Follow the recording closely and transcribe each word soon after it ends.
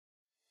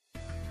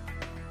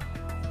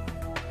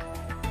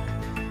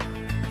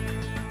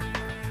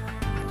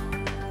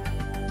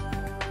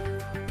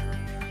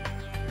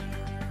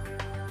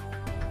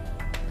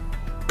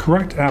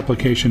Correct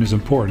application is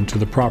important to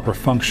the proper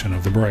function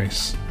of the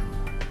brace.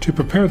 To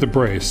prepare the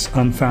brace,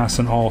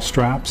 unfasten all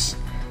straps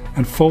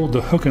and fold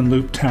the hook and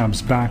loop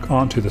tabs back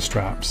onto the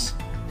straps.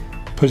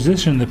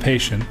 Position the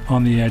patient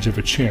on the edge of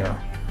a chair.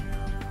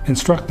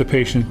 Instruct the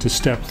patient to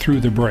step through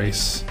the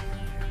brace.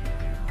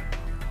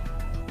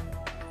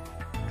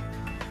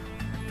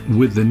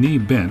 With the knee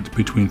bent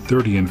between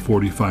 30 and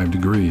 45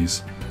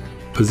 degrees,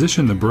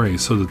 position the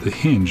brace so that the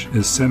hinge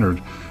is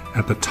centered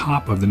at the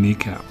top of the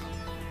kneecap.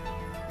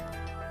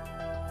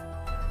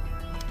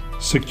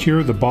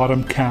 Secure the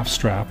bottom calf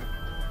strap,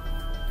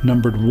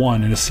 numbered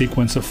 1 in a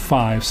sequence of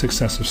 5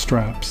 successive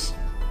straps.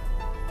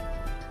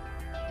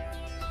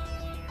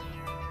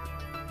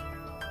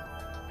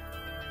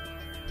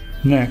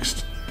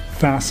 Next,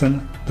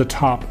 fasten the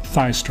top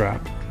thigh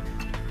strap.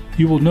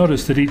 You will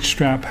notice that each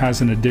strap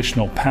has an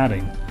additional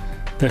padding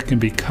that can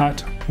be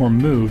cut or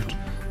moved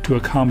to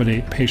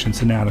accommodate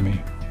patient's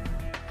anatomy.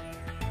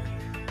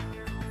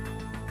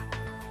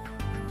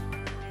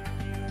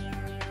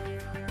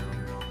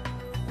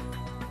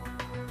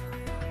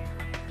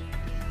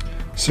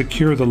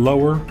 Secure the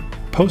lower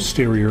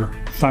posterior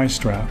thigh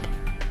strap.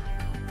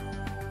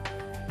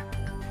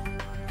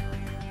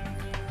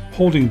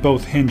 Holding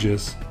both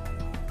hinges,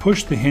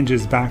 push the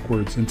hinges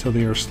backwards until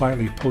they are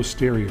slightly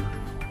posterior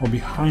or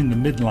behind the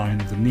midline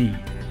of the knee.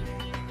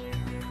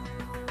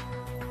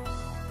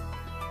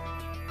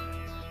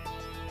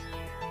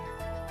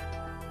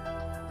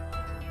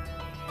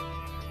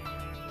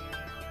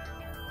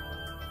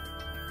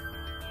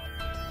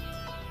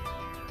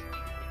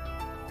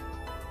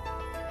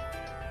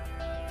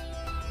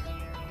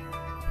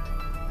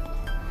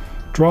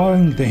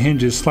 Drawing the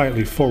hinges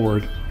slightly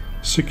forward,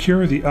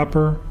 secure the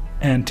upper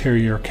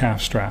anterior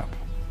calf strap.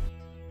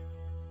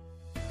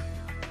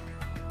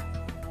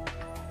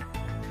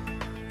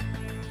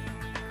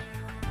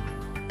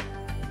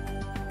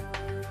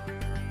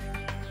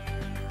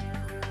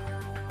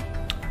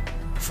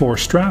 For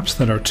straps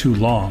that are too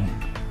long,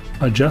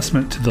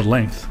 adjustment to the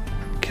length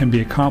can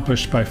be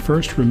accomplished by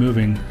first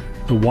removing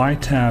the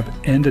Y-tab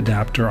end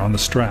adapter on the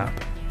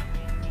strap.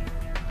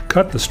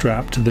 Cut the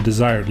strap to the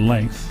desired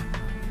length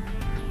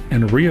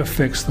and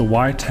reaffix the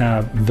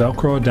Y-tab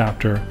Velcro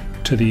adapter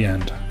to the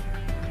end.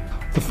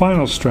 The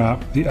final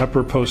strap, the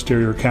upper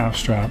posterior calf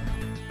strap,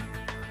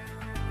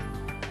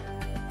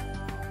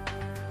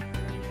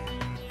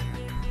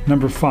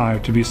 number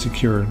 5 to be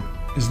secured,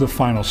 is the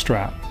final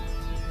strap.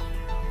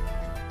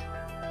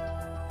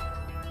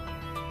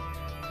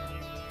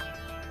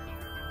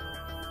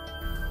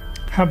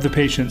 Have the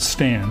patient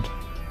stand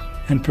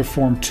and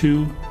perform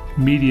 2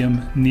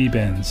 medium knee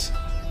bends.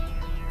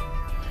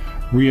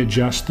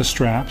 Readjust the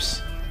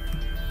straps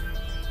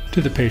to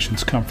the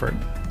patient's comfort.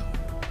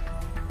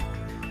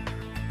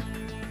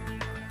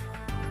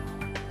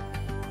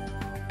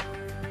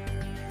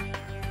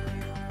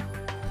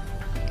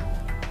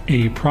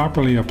 A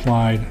properly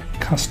applied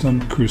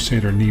custom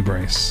Crusader knee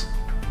brace.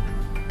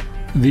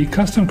 The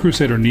custom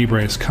Crusader knee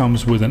brace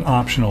comes with an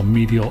optional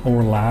medial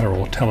or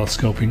lateral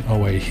telescoping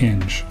OA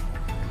hinge.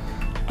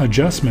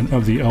 Adjustment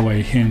of the OA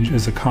hinge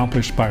is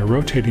accomplished by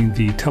rotating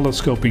the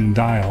telescoping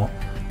dial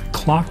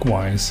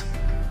clockwise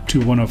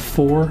to one of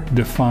 4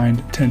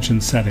 defined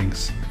tension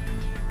settings,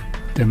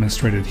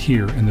 demonstrated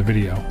here in the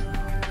video.